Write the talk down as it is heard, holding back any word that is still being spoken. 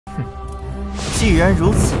既然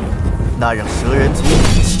如此，那让蛇人族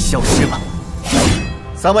一起消失吧。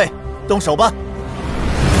三位，动手吧！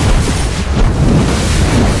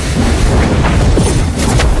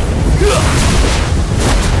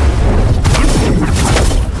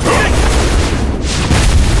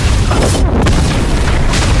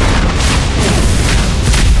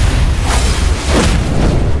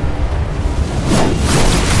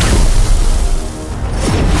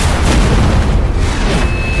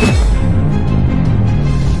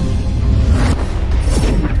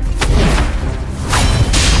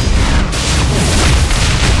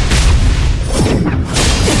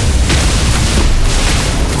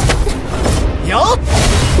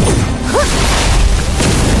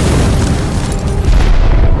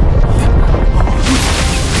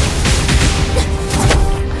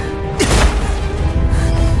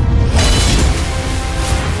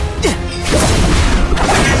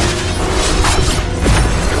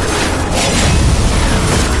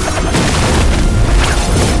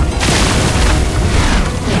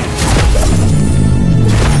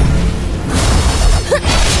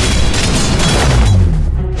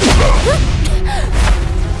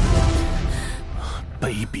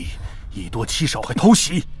欺少还偷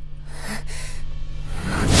袭！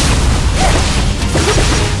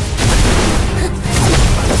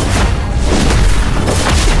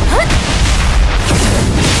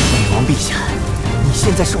女王陛下，你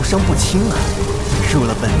现在受伤不轻啊！入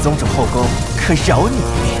了本宗主后宫，可饶你一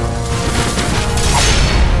命。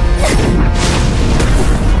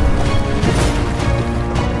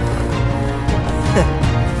哼，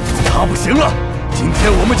他不行了，今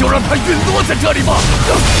天我们就让他陨落在这里吧！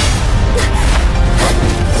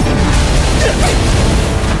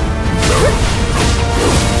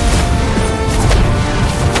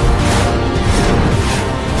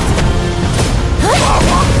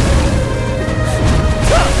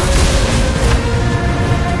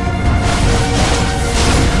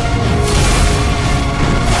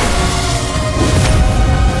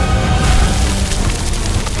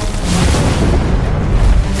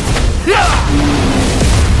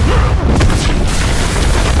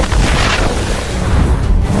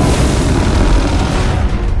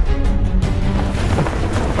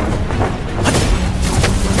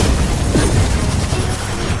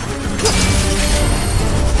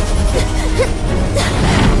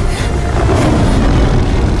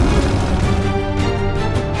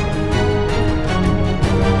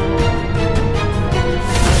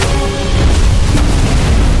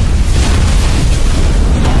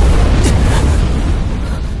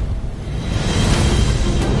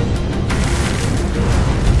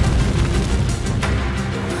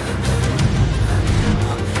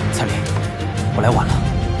 我来晚了，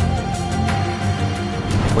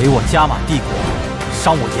毁我加玛帝国，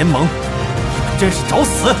伤我联盟，你们真是找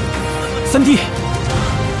死！三弟，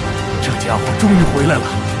这家伙终于回来了。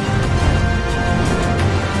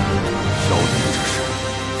萧炎这是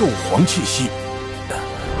斗皇气息，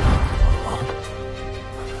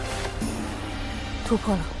突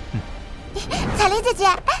破了。彩铃姐姐，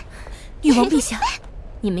女王陛下，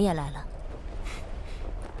你们也来了。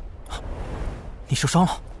你受伤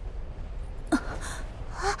了。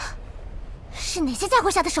 是哪些家伙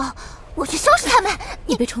下的手？我去收拾他们！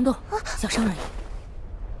你别冲动，小伤而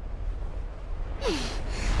已。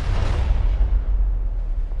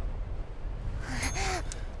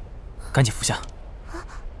赶紧服下。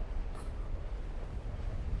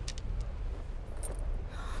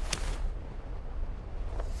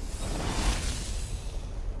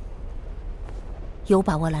有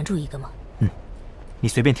把握拦住一个吗？你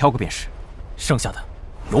随便挑个便是，剩下的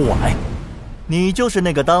由我来。 你就是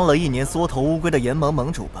那个当了1年缩头乌龟的炎盟盟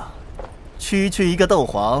主吧？区区一个斗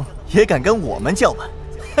皇也敢跟我们叫板？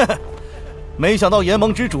呵呵，没想到炎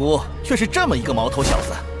盟之主却是这么一个毛头小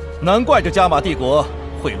子，难怪这加玛帝国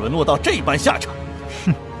会沦落到这般下场。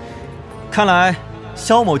哼，看来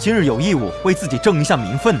萧某今日有义务为自己正一下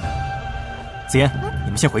名分呢。紫嫣，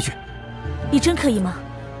你们先回去。你真可以吗？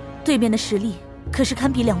对面的实力可是堪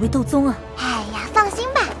比2位斗宗啊！哎呀，放心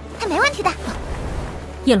吧，他没问题的。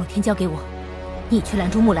焰lộ天交给我。 你去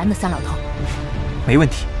拦住木兰的3老头，没问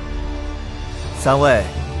题。3位，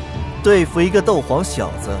对付一个斗皇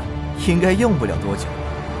小子，应该用不了多久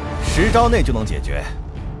，10招内就能解决。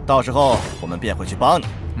到时候我们便会去帮你。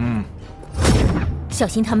小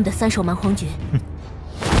心他们的3手蛮荒诀。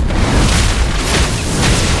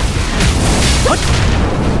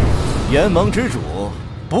炎盟之主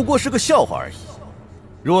不过是个笑话而已。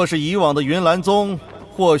若是以往的云岚宗，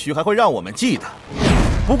或许还会让我们记得。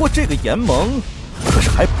不过这个炎盟。 可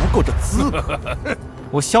是还不够这资格。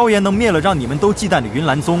我萧炎能灭了让你们都忌惮的云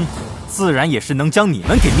岚宗，自然也是能将你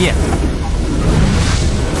们给灭了。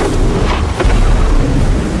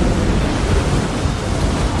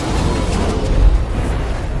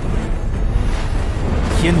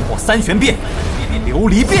天火三玄变，琉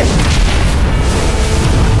璃变。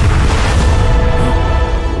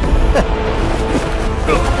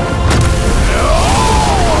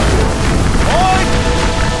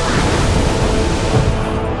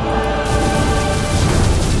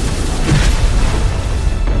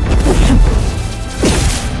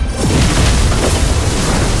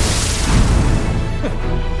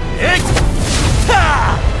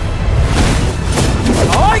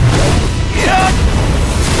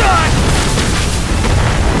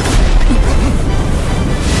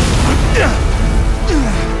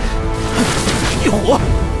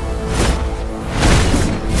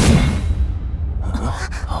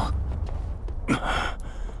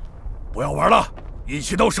不要玩了，一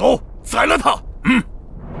起动手宰了他！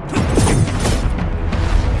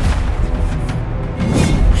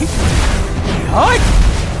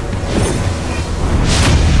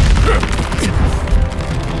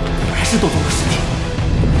还是斗宗的实力。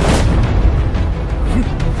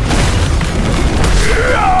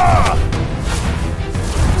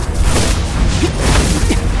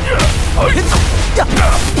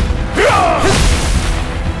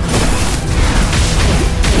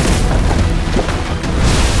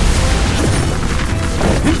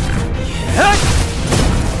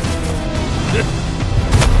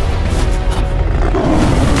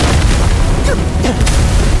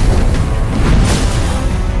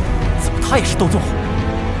怎么他也是斗宗？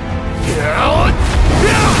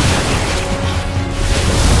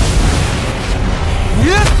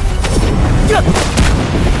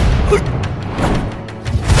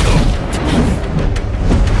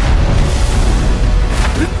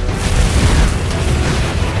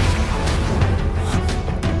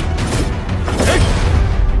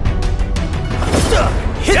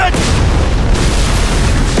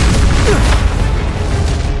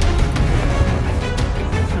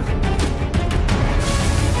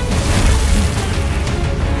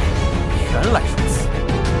原来如此，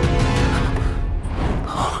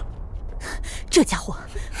这家伙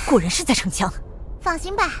果然是在逞强。放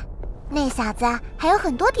心吧，那小子还有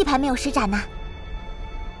很多底牌没有施展呢。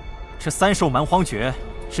这三兽蛮荒诀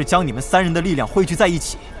是将你们三人的力量汇聚在一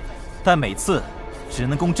起，但每次只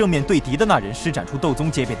能供正面对敌的那人施展出斗宗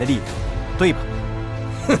级别的力量，对吧？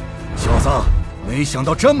哼，小子，没想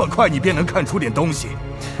到这么快你便能看出点东西。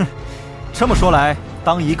哼，这么说来，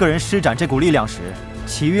当一个人施展这股力量时，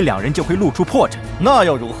其余两人就会露出破绽。那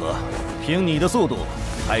又如何？凭你的速度，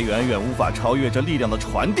还远远无法超越这力量的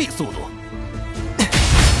传递速度。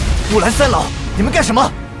木兰三老，你们干什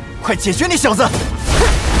么？快解决你小子！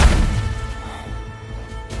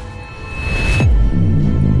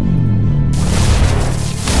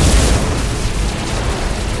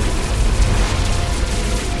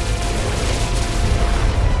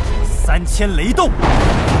三千雷动，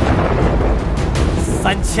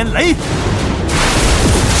三千雷。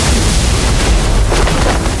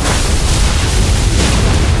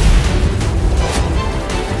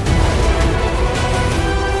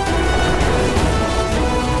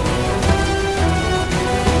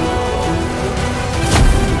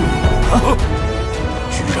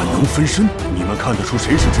居然能分身，你们看得出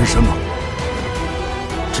谁是真身吗？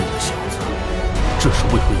这个小子，这是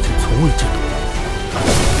为何以前从未见到过。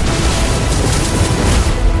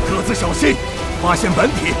各自小心，发现本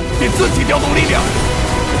体便自己调动力量。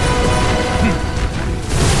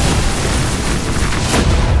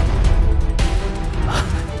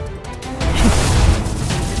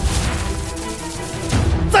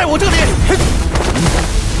在我这里。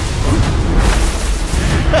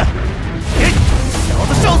小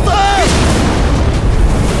子受死！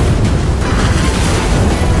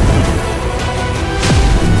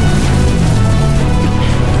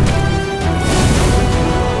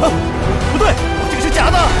不对，这个是假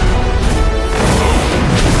的。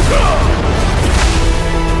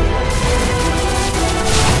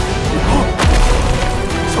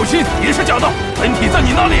小心，也是假的，本体在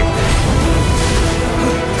你那里。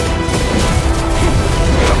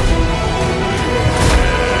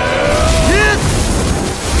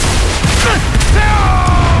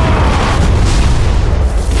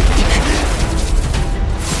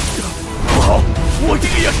不好，我这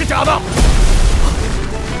个也是假的。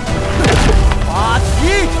发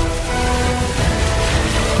起！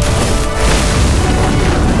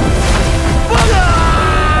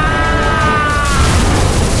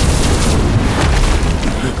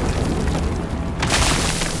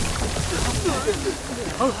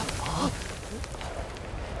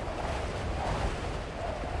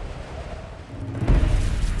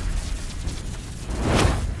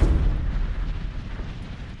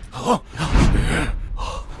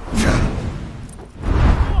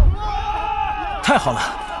太好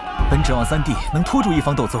了！本指望三弟能拖住一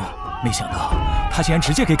方斗宗，没想到他竟然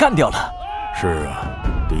直接给干掉了。是啊，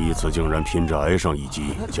第一次竟然拼着挨上一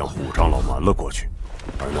击，将虎长老瞒了过去，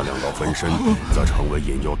而那2道分身则成为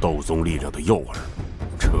引诱斗宗力量的诱饵，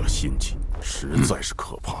这心计实在是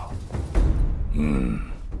可怕。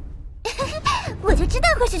我就知道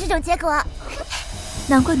会是这种结果。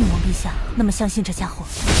难怪女王陛下那么相信这家伙。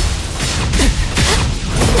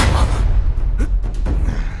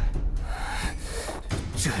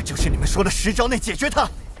这就是你们说的10招内解决他。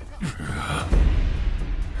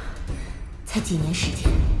才几年时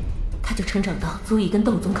间，他就成长到足以跟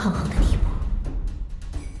斗宗抗衡的地步。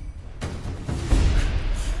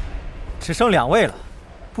只剩2位了，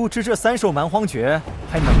不知这3兽蛮荒诀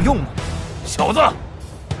还能用吗？小子，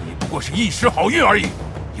你不过是一时好运而已，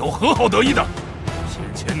有何好得意的？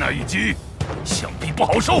先前那一击，想必不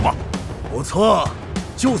好受吧？不错，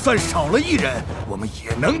就算少了1人，我们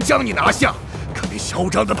也能将你拿下。可别嚣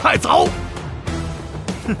张得太早。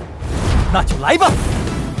哼，那就来吧。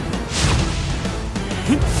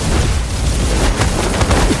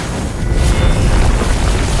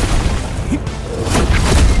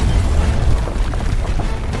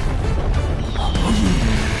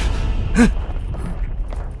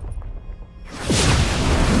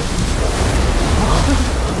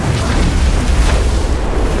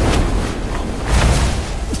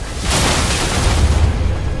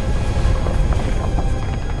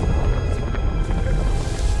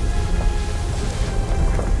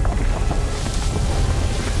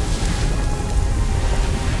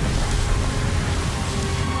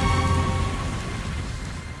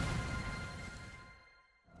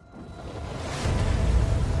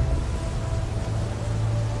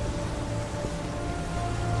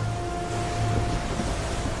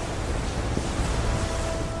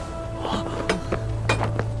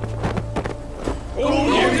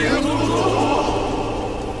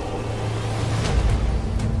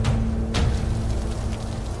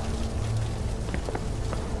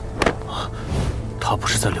他不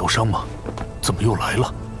是在疗伤吗？怎么又来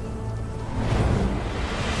了？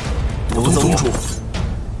毒宗主，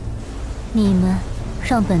你们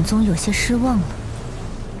让本宗有些失望了。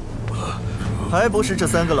还不是这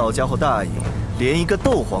3个老家伙大意，连一个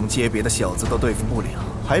斗皇阶别的小子都对付不了，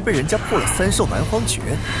还被人家破了3兽蛮荒诀。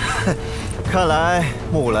哼，看来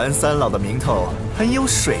木兰三老的名头很有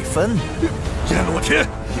水分呢。阎罗天，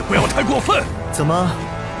你不要太过分！怎么，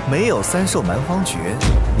没有3兽蛮荒诀，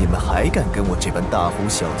你们还敢跟我这般大呼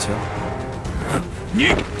小叫？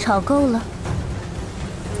你吵够了，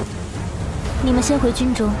你们先回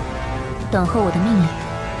军中，等候我的命令。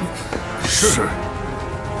是。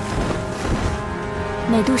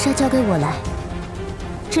美杜莎交给我来。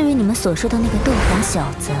至于你们所说的那个斗皇小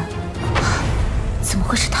子，怎么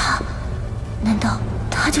会是他？难道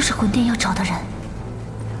他就是魂殿要找的人？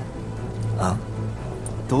啊，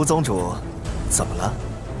毒宗主，怎么了？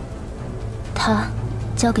他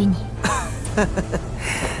交给你。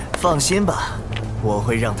放心吧，我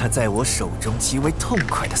会让他在我手中极为痛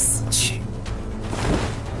快的死去。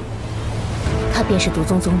他便是毒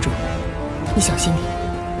宗宗主，你小心点。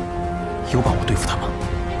有把握对付他吗？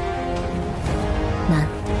难，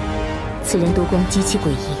此人毒功极其诡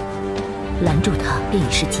异，拦住他便已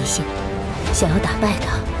是极限。想要打败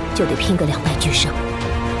他，就得拼个2败俱伤。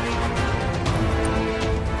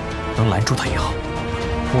能拦住他也好。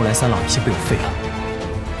木兰三老已经被我废了，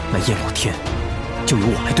那阎罗天就由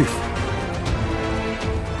我来对付。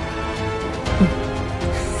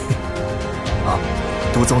啊，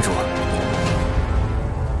毒宗主，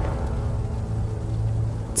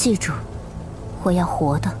记住，我要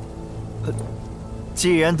活的。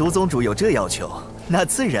既然毒宗主有这要求，那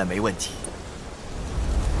自然没问题。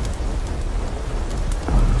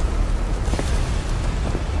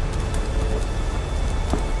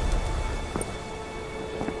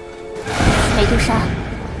美杜莎，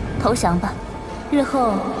投降吧！日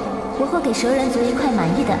后我会给蛇人族一块满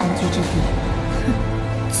意的安居之地。哼，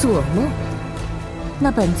做梦！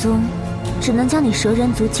那本宗只能将你蛇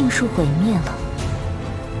人族尽数毁灭了。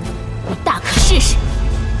你大可试试。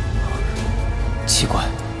奇怪，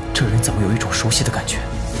这人怎么有一种熟悉的感觉？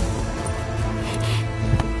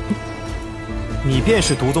你便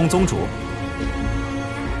是毒宗宗主？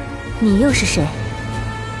你又是谁？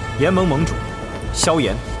炎盟盟主，萧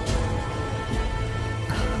炎。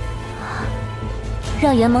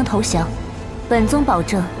让炎盟投降，本宗保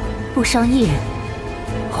证不伤一人。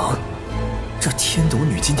啊，这天毒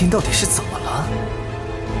女今天到底是怎么了？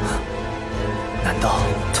难道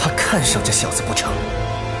她看上这小子不成？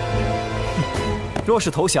若是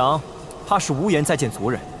投降，怕是无颜再见族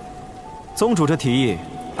人。宗主这提议，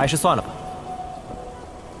还是算了吧。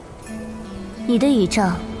你的倚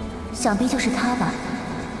仗，想必就是他吧。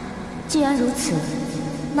既然如此，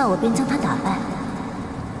那我便将他打败，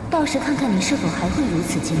到时看看你是否还会如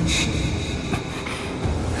此坚持。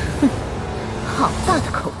哼，好大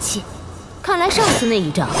的口气！看来上次那一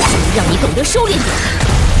仗让你懂得收敛点。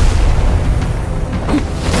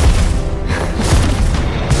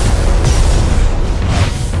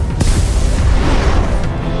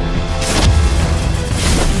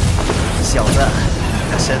小子，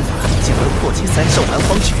你的身法竟能破解三兽蛮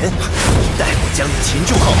荒诀，一待我将你擒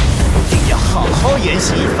住后，定要好好研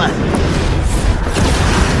习一番。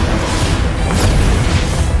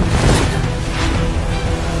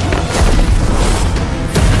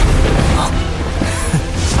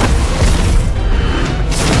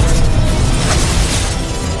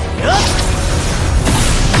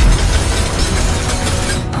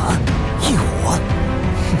异火。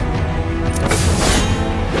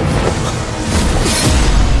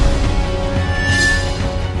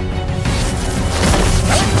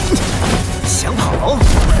想跑？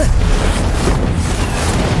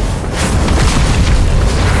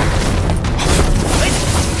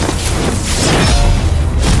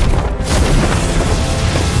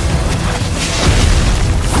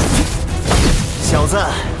小子，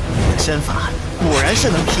你的身法果然是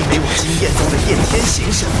能媲美我经验中的焰天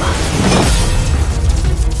行身法。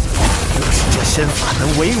若是这身法能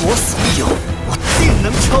为我所有，我定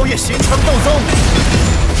能超越寻常斗宗。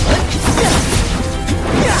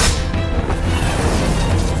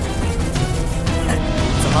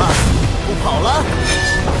怎么不跑了？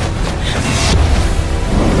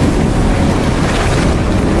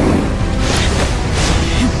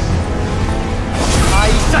开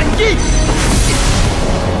战役！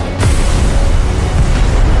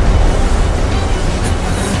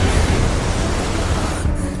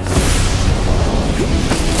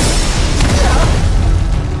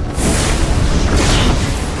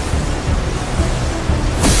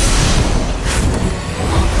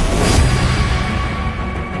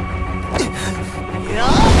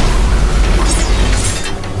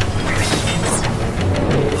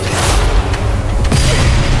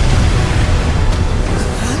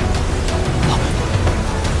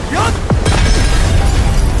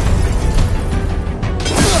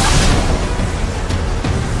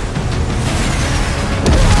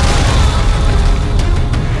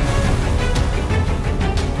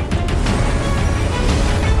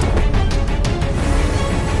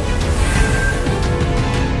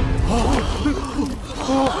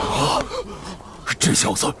这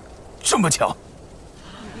小子这么强！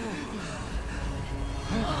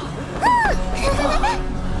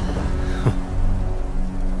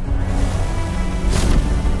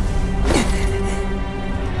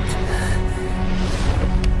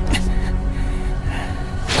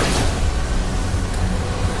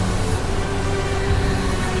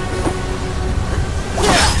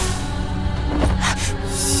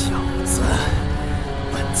小子，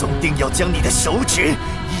本宗定要将你的手指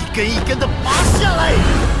一根一根的拔下来！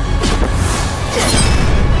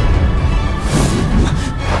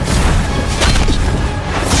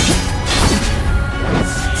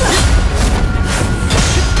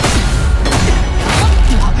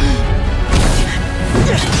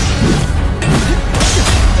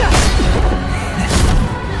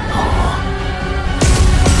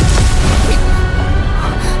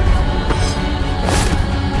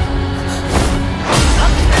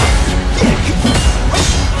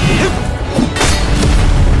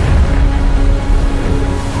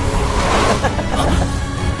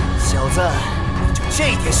小子，就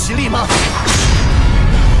这点实力吗？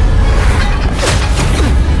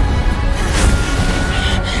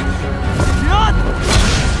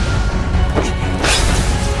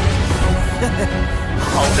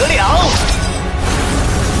好得了！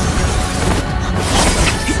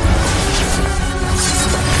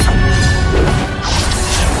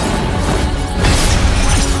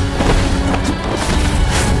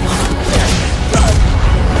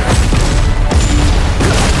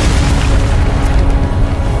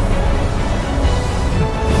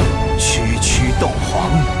区区斗皇，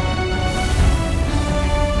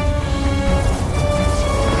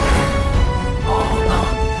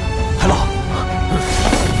海老，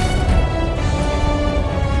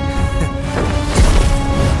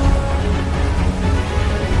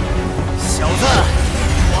小子，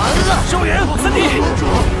完了！萧炎，三弟，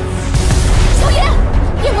萧炎，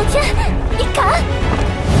叶梦天，你敢？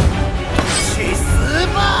去死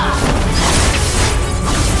吧！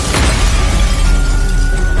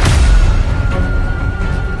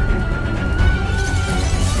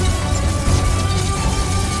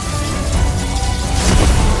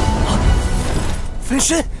分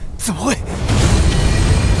身？怎么会？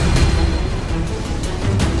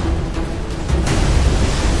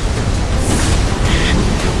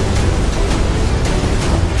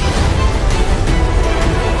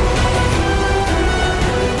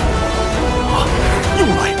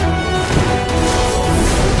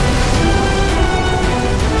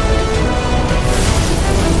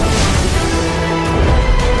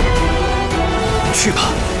去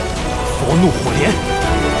吧，佛怒火莲！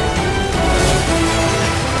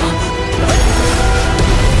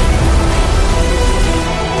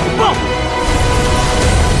爆！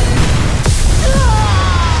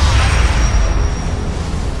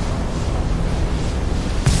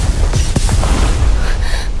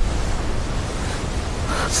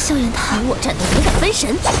萧炎他喊我战斗，也敢分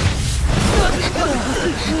神？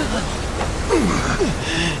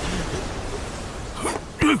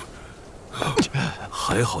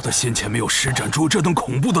还好他先前没有施展出这等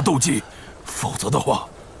恐怖的斗技，否则的话，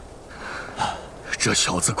这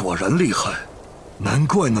小子果然厉害，难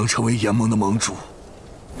怪能成为炎盟的盟主。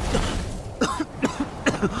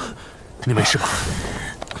你没事吧？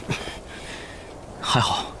还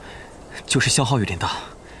好，就是消耗有点大。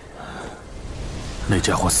那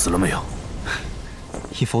家伙死了没有？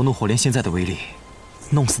以佛怒火莲现在的威力，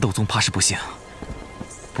弄死斗宗怕是不行，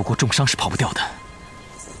不过重伤是跑不掉的。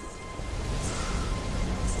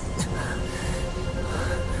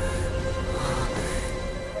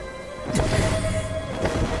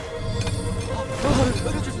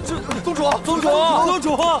宗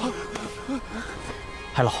主！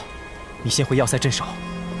海老，你先回要塞镇守，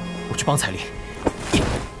我去帮彩铃。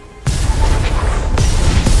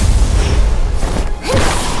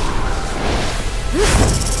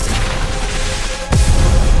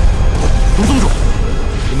龙宗主，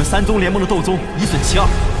你们三宗联盟的斗宗一损其二，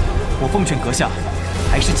我奉劝阁下，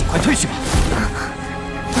还是尽快退去吧。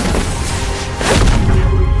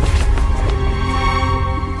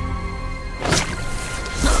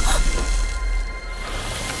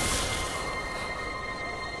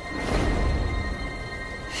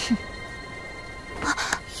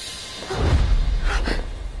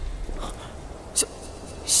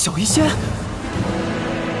小医仙，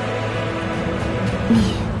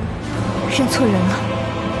你认错人了。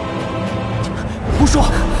胡说！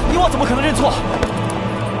你我怎么可能认错？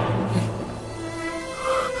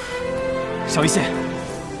小医仙，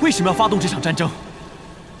为什么要发动这场战争？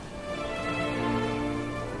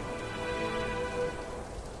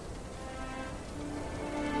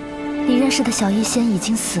你认识的小医仙已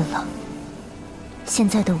经死了，现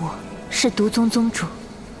在的我是毒宗宗主，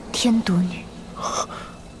天毒女。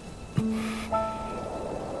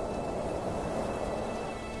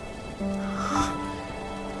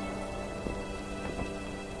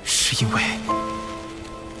是因为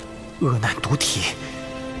恶难毒体。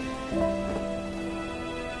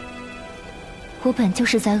我本就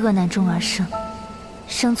是在恶难中而生，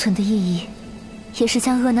生存的意义也是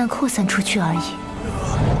将恶难扩散出去而已。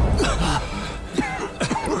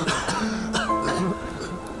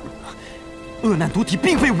恶难毒体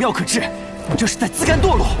并非无药可治，你这是在自甘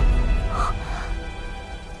堕落。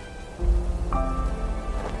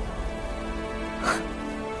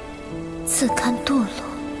自甘堕落。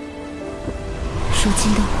如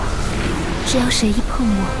今的我，只要谁一碰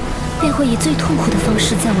我，便会以最痛苦的方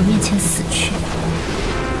式在我面前死去。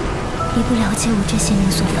你不了解我这些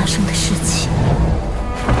年所发生的事情。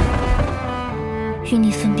与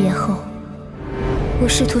你分别后，我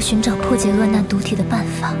试图寻找破解恶难毒体的办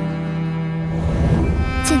法。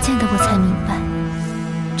渐渐的，我才明白，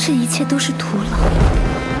这一切都是徒劳。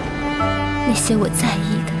那些我在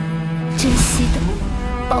意的、珍惜的、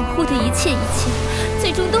保护的一切，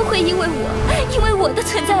最终都会因为我的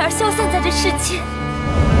存在而消散在这世间。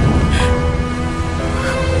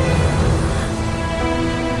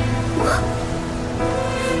我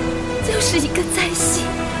就是一个灾星，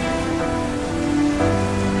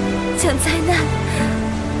将灾难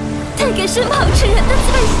带给身旁之人的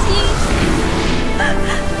灾星。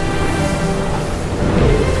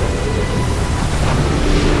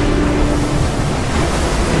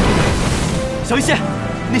小医仙，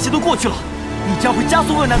那些都过去了，你这样会加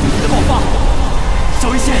速恶难毒体的爆发。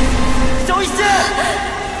小医仙，小医仙，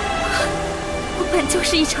我本就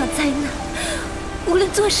是一场灾难，无论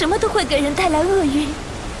做什么都会给人带来厄运。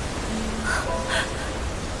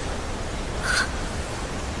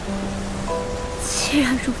既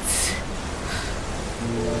然如此，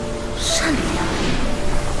善良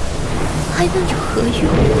还能有何用？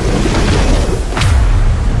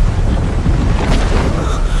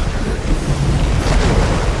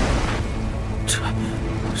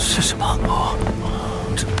是什么？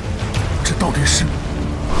这到底是？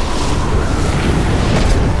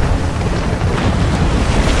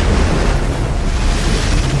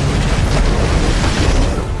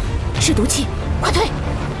是毒气，快退！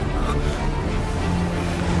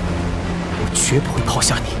我绝不会抛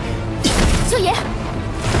下你，萧炎。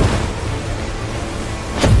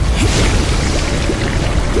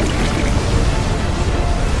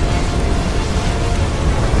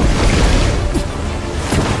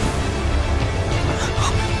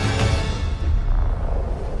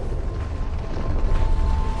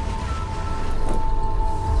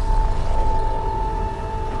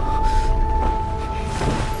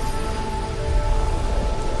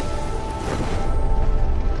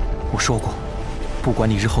我说过，不管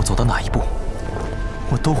你日后走到哪一步，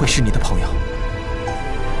我都会是你的朋友。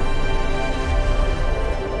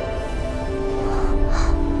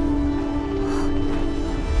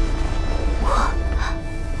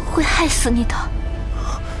我会害死你的。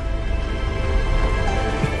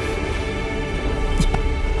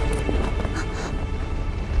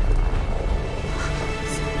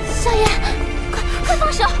萧炎，快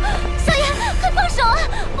放手！萧炎，快放手啊！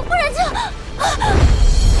不然就……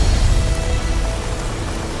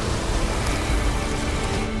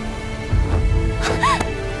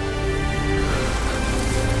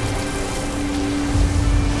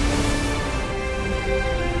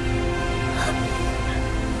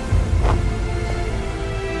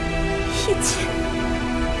一切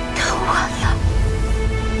都完了。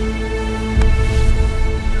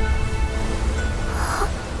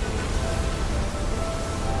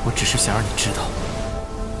我只是想让你知道，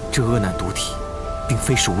这恶难毒体并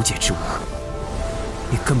非是无解之物，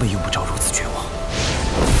你根本用不着如此绝望。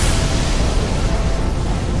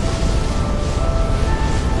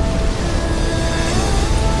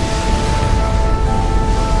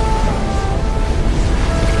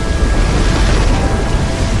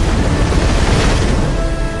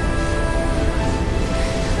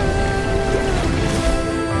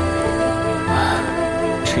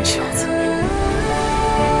这小子，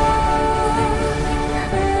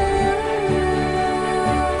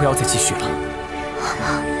不要再继续了，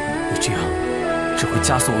你这样只会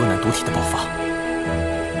加速恶难毒体的爆发。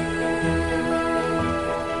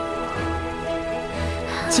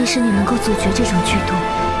即使你能够阻绝这种剧毒，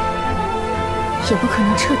也不可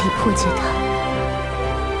能彻底破解它。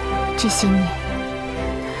这些年，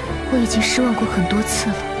我已经失望过很多次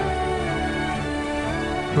了。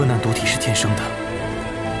恶难毒体是天生的，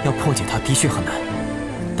要破解它的确很难，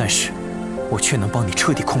但是我却能帮你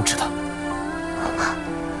彻底控制它。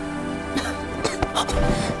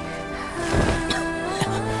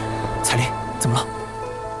彩铃，怎么了？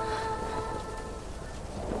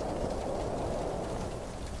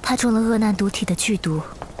他中了恶难毒体的剧毒，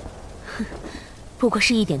不过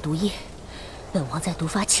是一点毒液，本王在毒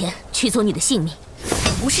发前取走你的性命，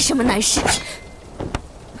不是什么难事。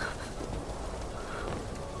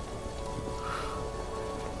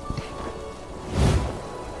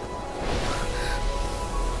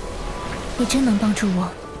你真能帮助我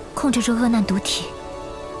控制住恶难毒体？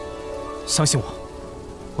相信我，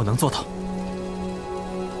我能做到。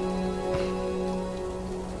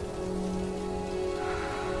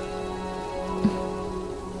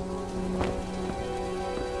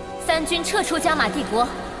三军撤出加玛帝国。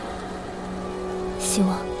希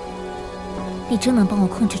望你真能帮我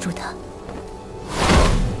控制住他。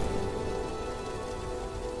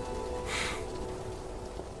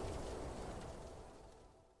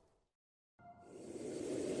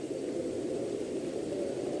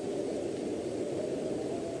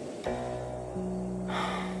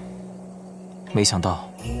没想到，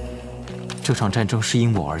这场战争是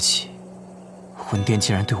因我而起，魂殿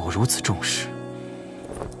竟然对我如此重视。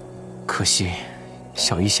可惜，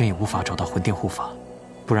小医仙也无法找到魂殿护法，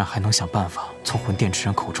不然还能想办法从魂殿之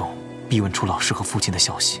人口中逼问出老师和父亲的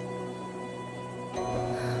消息。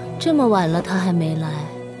这么晚了，他还没来，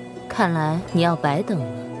看来你要白等了。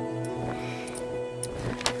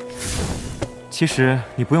其实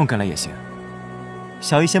你不用跟来也行，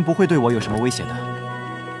小医仙不会对我有什么威胁的。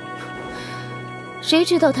谁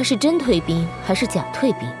知道他是真退兵还是假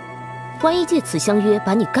退兵？万一借此相约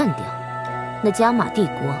把你干掉，那加玛帝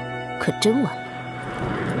国可真完了。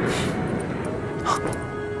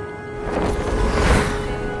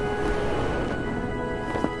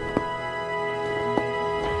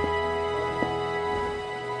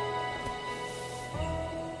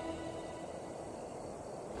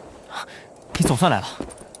你总算来了。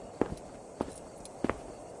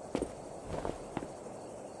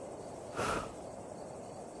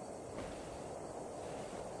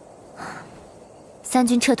三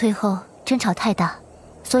军撤退后，争吵太大，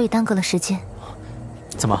所以耽搁了时间。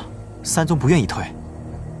怎么，三宗不愿意退？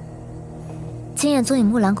金焰宗与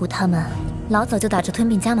木兰谷他们老早就打着吞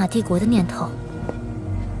并加玛帝国的念头，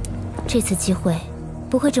这次机会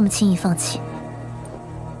不会这么轻易放弃。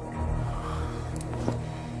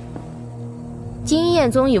金焰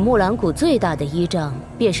宗与木兰谷最大的依仗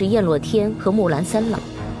便是焰落天和木兰三老，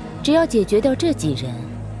只要解决掉这几人，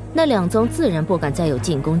那两宗自然不敢再有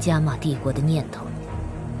进攻加玛帝国的念头。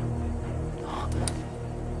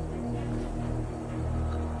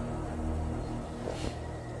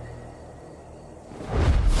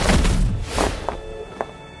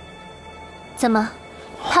怎么，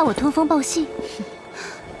怕我通风报信？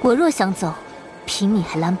我若想走，凭你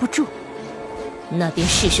还拦不住。那便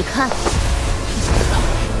试试看。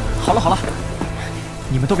好了好了，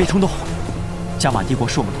你们都别冲动。加玛帝国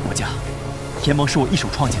是我们的国家，联盟是我一手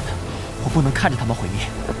创建的，我不能看着他们毁灭，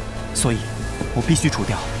所以我必须除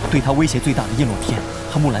掉对他威胁最大的叶洛天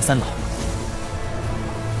和木兰三老。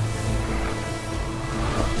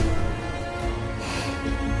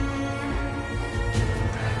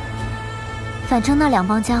反正那两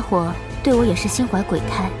帮家伙对我也是心怀鬼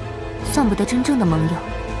胎，算不得真正的盟友。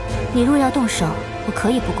你若要动手，我可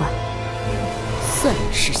以不管。算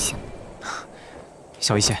你识相。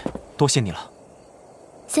小一仙，多谢你了。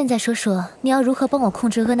现在说说你要如何帮我控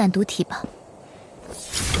制厄难毒体吧。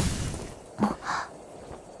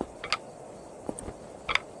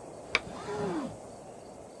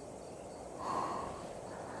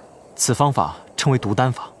此方法称为毒丹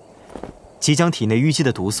法，即将体内淤积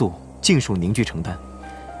的毒素尽数凝聚成丹，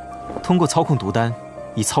通过操控毒丹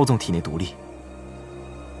以操纵体内毒力。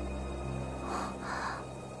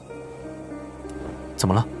怎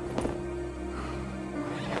么了？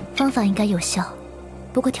方法应该有效，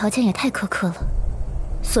不过条件也太苛刻了。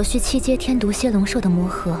所需7阶天毒蝎龙兽的磨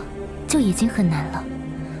合就已经很难了，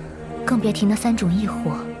更别提那3种异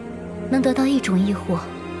火。能得到1种异火，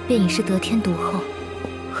便已是得天独厚，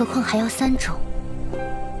何况还要3种。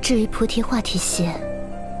至于菩提化体蝎，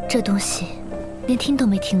这东西连听都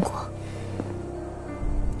没听过。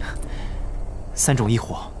3种异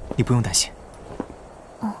火，你不用担心。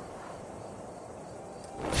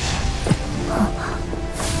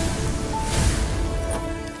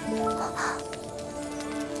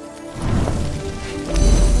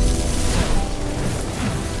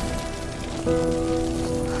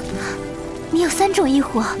你有3种异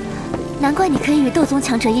火，难怪你可以与斗宗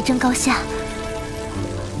强者一争高下。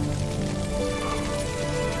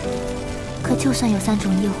可就算有3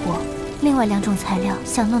种异火，另外2种材料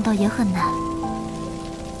想弄到也很难。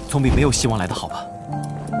总比没有希望来的好吧？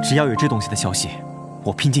只要有这东西的消息，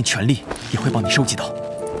我拼尽全力也会帮你收集到。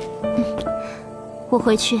我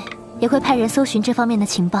回去也会派人搜寻这方面的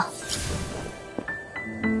情报。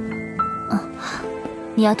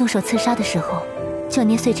你要动手刺杀的时候，就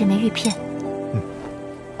捏碎这枚玉片。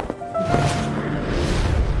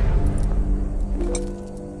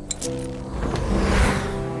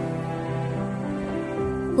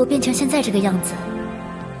我变成现在这个样子，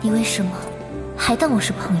你为什么还当我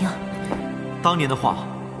是朋友？当年的话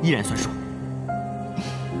依然算数。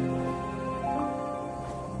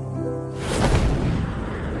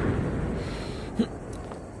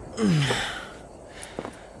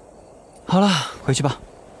好了，回去吧。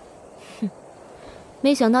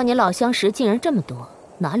没想到你老相识竟然这么多，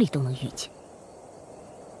哪里都能遇见。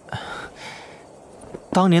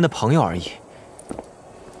当年的朋友而已，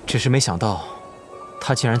只是没想到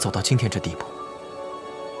他竟然走到今天这地步。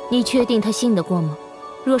你确定他信得过吗？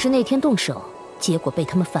若是那天动手，结果被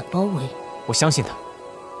他们反包围，我相信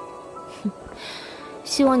他。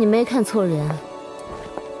希望你没看错人。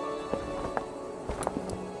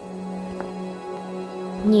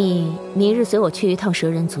你明日随我去一趟蛇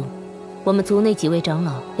人族，我们族内几位长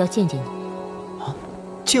老要见见你。啊，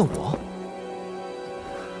见我？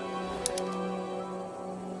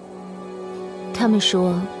他们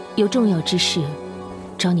说有重要之事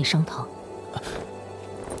找你商讨。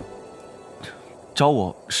找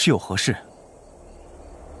我是有何事？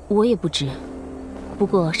我也不知，不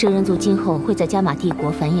过蛇人族今后会在加玛帝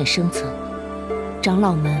国繁衍生存，长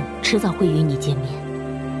老们迟早会与你见面。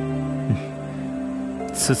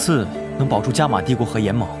此次能保住加玛帝国和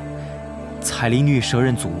联盟，彩铃女蛇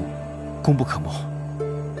人族功不可没。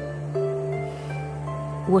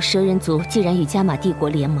我蛇人族既然与加玛帝国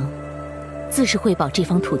联盟，自是会保这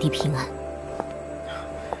方土地平安。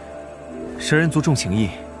蛇人族重情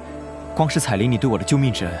义，光是彩铃你对我的救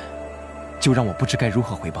命之恩，就让我不知该如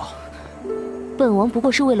何回报。本王不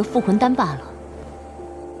过是为了复魂丹罢了。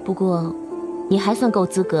不过，你还算够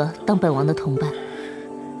资格当本王的同伴。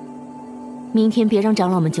明天别让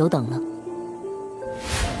长老们久等了。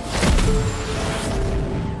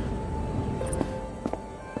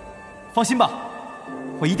放心吧，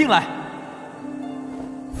我一定来。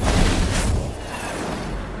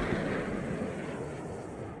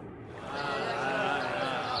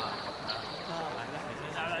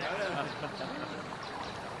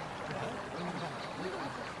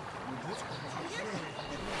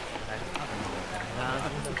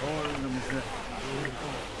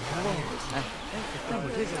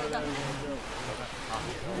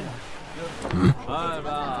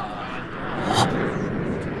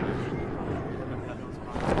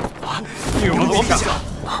我陛下，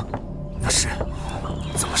那是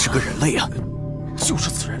怎么是个人类啊？就是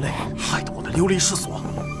此人类害得我们流离失所。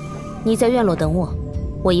你在院落等我，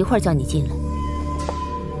我一会儿叫你进来。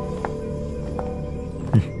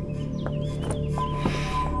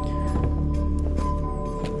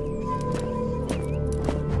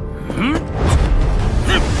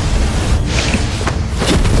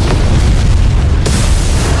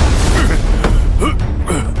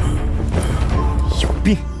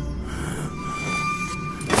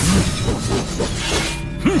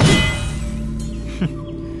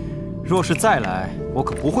若是再来，我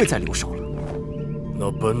可不会再留手了。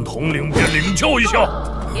那本统领便领教一下。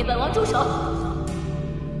给本王住手！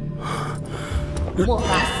莫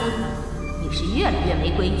法斯，你是越来越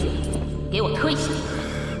没规矩了，给我退下！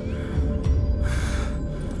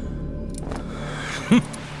哼！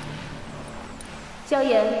萧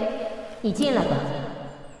炎，你进来吧。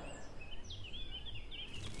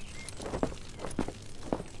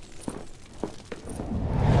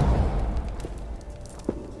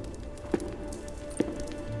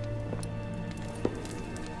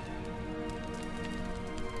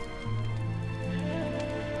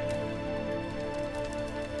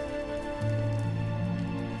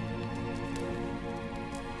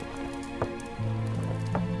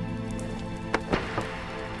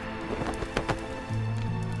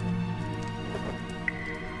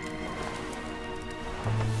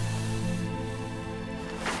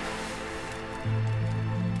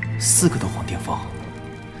4个斗皇巅峰，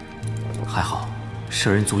还好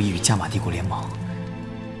蛇人族已与加玛帝国联盟，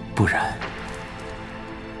不然……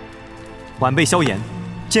晚辈萧炎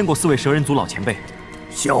见过4位蛇人族老前辈。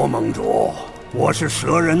萧盟主，我是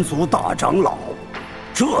蛇人族大长老，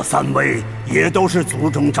这3位也都是族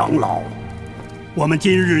中长老。我们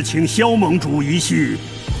今日请萧盟主一叙，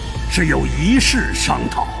是有一事商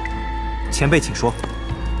讨。前辈请说。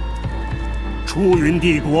出云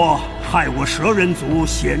帝国害我蛇人族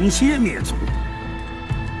险些灭族，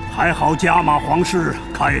还好加玛皇室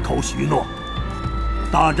开口许诺，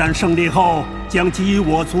大战胜利后将给予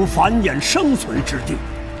我族繁衍生存之地。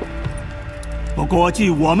不过据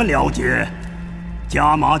我们了解，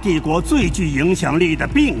加玛帝国最具影响力的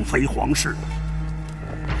并非皇室，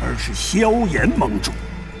而是萧炎盟主。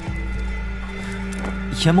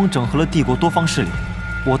炎盟整合了帝国多方势力，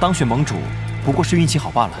我当选盟主不过是运气好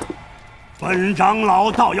罢了。本长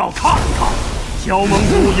老倒要看看，萧盟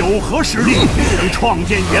主有何实力，能创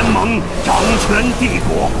建炎盟，掌权帝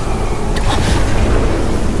国。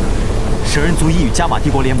蛇人族已与加玛帝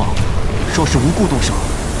国联盟，若是无故动手，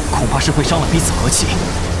恐怕是会伤了彼此和气。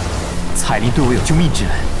彩铃对我有救命之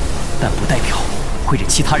恩，但不代表会任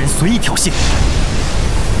其他人随意挑衅。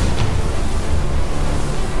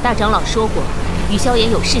大长老说过，与萧炎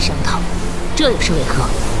有事商讨，这又是为何？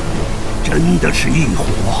真的是异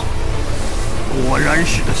火。果然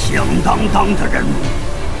是个响当当的人物。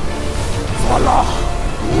算了，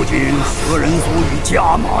如今蛇人族与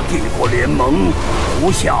加玛帝国联盟，不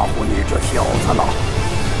吓唬你这小子了。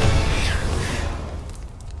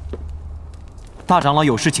大长老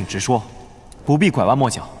有事请直说，不必拐弯抹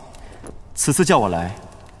角。此次叫我来，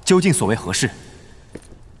究竟所谓何事？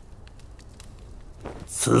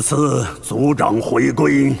此次族长回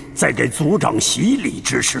归，在给族长洗礼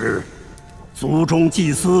之时，族中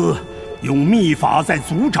祭司用秘法在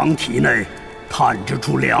族长体内探知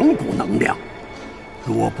出2股能量，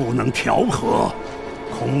若不能调和，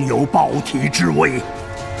恐有爆体之危。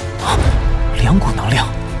2股能量，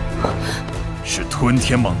是吞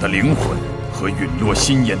天蟒的灵魂和陨落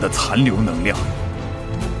心炎的残留能量。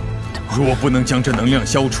若不能将这能量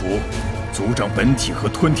消除，族长本体和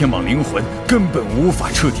吞天蟒灵魂根本无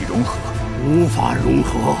法彻底融合。无法融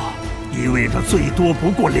合，意味着最多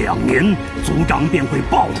不过2年，族长便会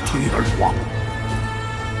爆体而亡。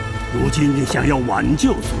如今你想要挽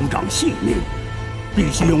救族长性命，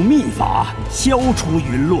必须用秘法消除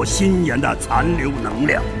陨落心炎的残留能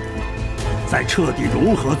量，再彻底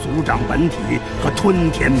融合族长本体和吞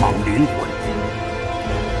天蟒灵魂。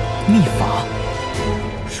秘法？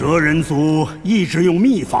蛇人族一直用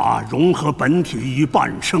秘法融合本体与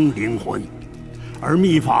半生灵魂，而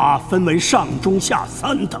秘法分为上、中、下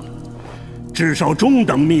3等。至少中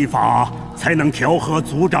等秘法才能调和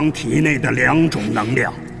族长体内的2种能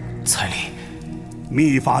量。彩铃，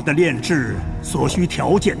秘法的炼制所需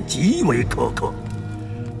条件极为苛刻，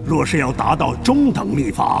若是要达到中等秘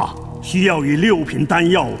法，需要以6品丹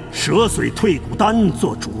药蛇髓退骨丹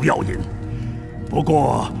做主要引。不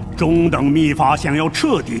过中等秘法想要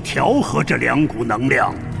彻底调和这2股能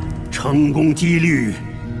量，成功几率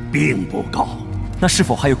并不高。那是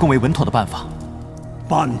否还有更为稳妥的办法？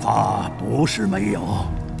办法不是没有，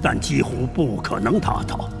但几乎不可能达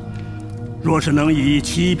到。若是能以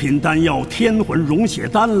7品丹药天魂溶血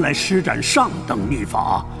丹来施展上等秘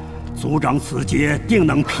法，族长此劫定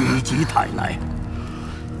能否极泰来。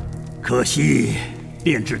可惜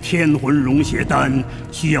炼制天魂溶血丹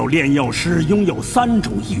需要炼药师拥有3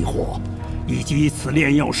种异火，以及此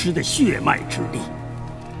炼药师的血脉之力。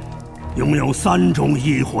拥有3种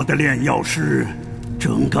异火的炼药师，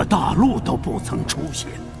整个大陆都不曾出现，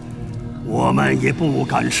我们也不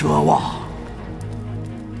敢奢望。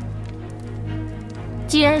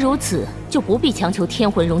既然如此，就不必强求天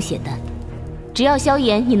魂溶血丹。只要萧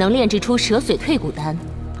炎你能炼制出蛇髓退骨丹，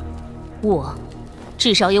我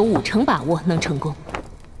至少有50%把握能成功。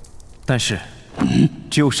但是，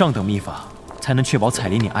只有上等秘法才能确保彩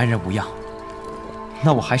铃你安然无恙。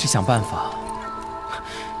那我还是想办法，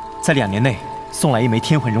在2年内送来一枚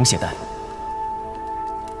天魂溶血丹。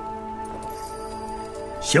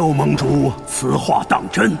萧盟主，此话当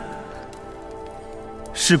真？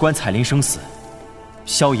事关彩铃生死，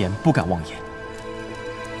萧炎不敢妄言。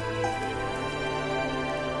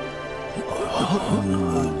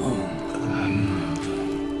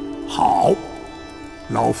好，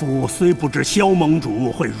老夫虽不知萧盟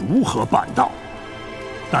主会如何办到，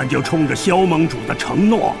但就冲着萧盟主的承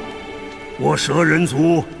诺，我蛇人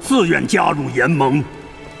族自愿加入联盟，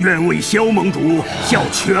愿为萧盟主效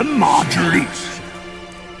犬马之力。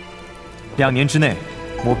2年之内，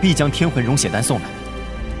我必将天魂溶血丹送来。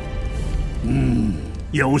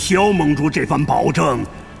有萧盟主这番保证，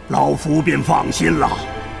老夫便放心了。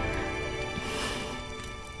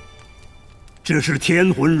这是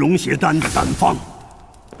天魂溶血丹的丹方，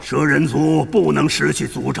蛇人族不能失去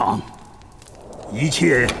族长，一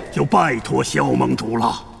切就拜托萧盟主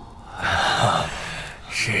了。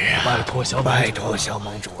是啊，拜托萧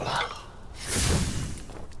盟主了。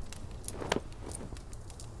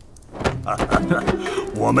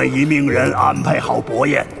我们已命人安排好薄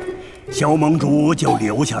宴，萧盟主就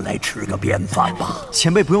留下来吃个便饭吧。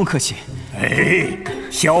前辈不用客气。哎，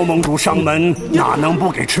萧盟主上门哪能不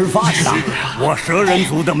给吃饭呢？我蛇人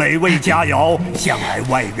族的美味佳肴，向来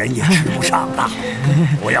外人也吃不上的。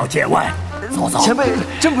不要见外，走走。前辈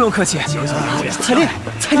真不用客气。彩铃，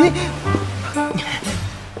彩铃。